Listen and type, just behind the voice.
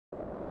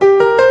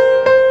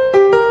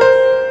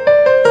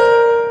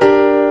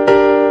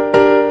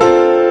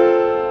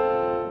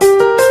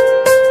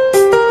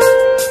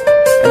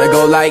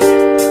go like,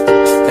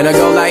 and I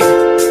go like,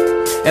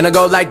 and I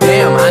go like,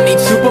 damn, I need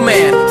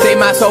Superman. Save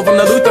my soul from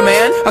the Luther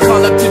man. I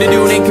call up to the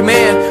dude in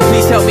command.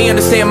 Please help me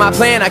understand my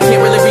plan. I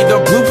can't really read the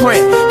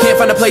blueprint. Can't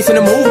find a place in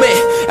the movement.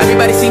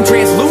 Everybody seems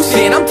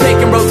translucent. I'm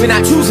taking roads and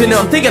not choosing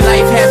them. Thinking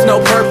life has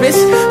no purpose.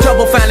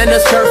 Trouble finding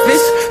the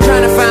surface.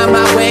 Trying to find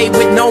my way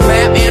with no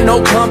map and no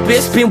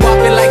compass. Been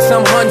walking like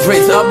some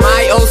hundreds of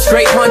miles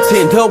straight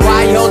hunting the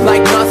wild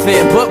like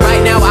nothing. But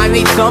right now I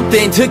need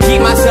something to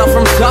keep myself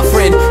from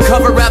suffering.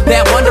 Cover up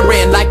that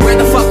wondering, like where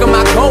the fuck am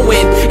I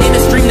going? In the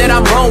stream that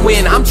I'm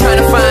rowing, I'm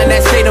trying to find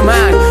that state of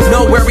mind.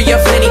 No worry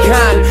of any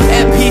kind.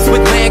 At peace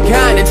with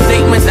mankind and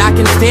statements I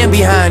can stand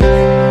behind.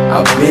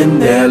 I've been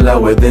there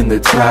lower than the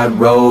tide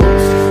rose,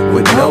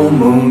 with no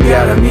moon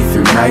guiding me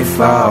through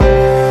nightfall,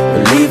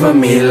 leaving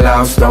me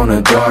lost on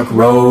a dark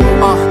road.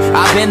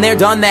 I've been there,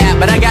 done that,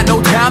 but I got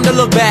no time to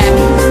look back.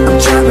 I'm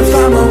trying to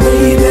find my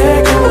way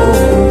back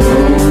home.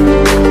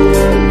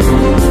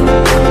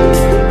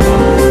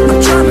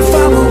 I'm trying to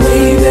find my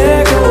way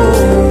back home.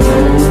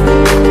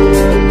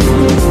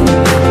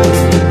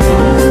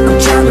 I'm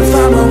trying to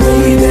find my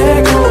way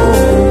back home.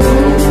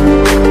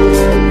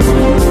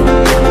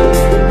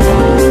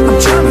 I'm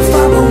trying to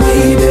find my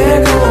way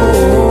back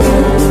home.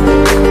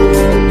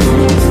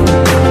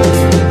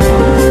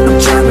 I'm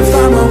trying to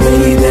find my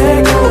way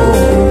back home.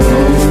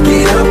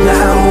 Get up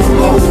now,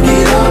 oh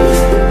get up.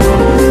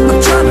 I'm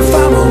trying to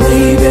find my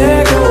way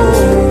back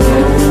home.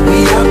 We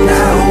up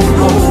now,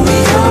 oh we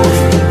up.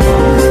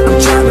 I'm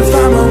trying to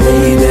find my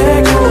way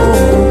back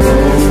home.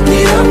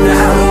 Get up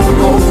now,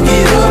 oh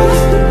get up.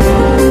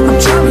 I'm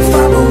trying to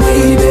find my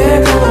way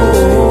back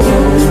home.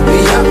 We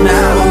up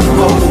now,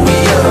 oh we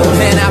up.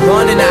 Man, I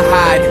run and I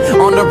hide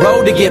on the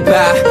road to get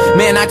by.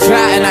 Man, I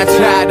try and I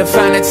try to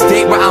find that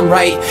state where I'm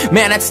right.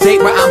 Man, that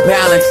state where I'm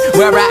balanced,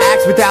 where I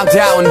act without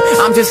doubting.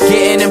 I'm just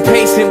getting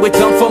impatient with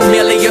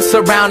unfamiliar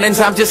surroundings.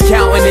 I'm just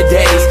counting the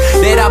days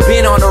that I've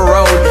been on the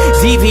road,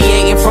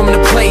 deviating from the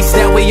place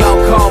that we all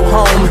call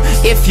home.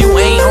 If you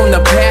ain't on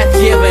the path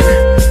given,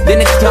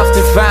 then it's tough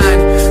to find.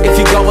 If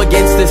you go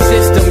against the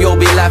system, you'll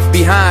be left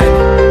behind.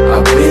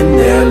 I've been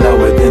there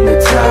lower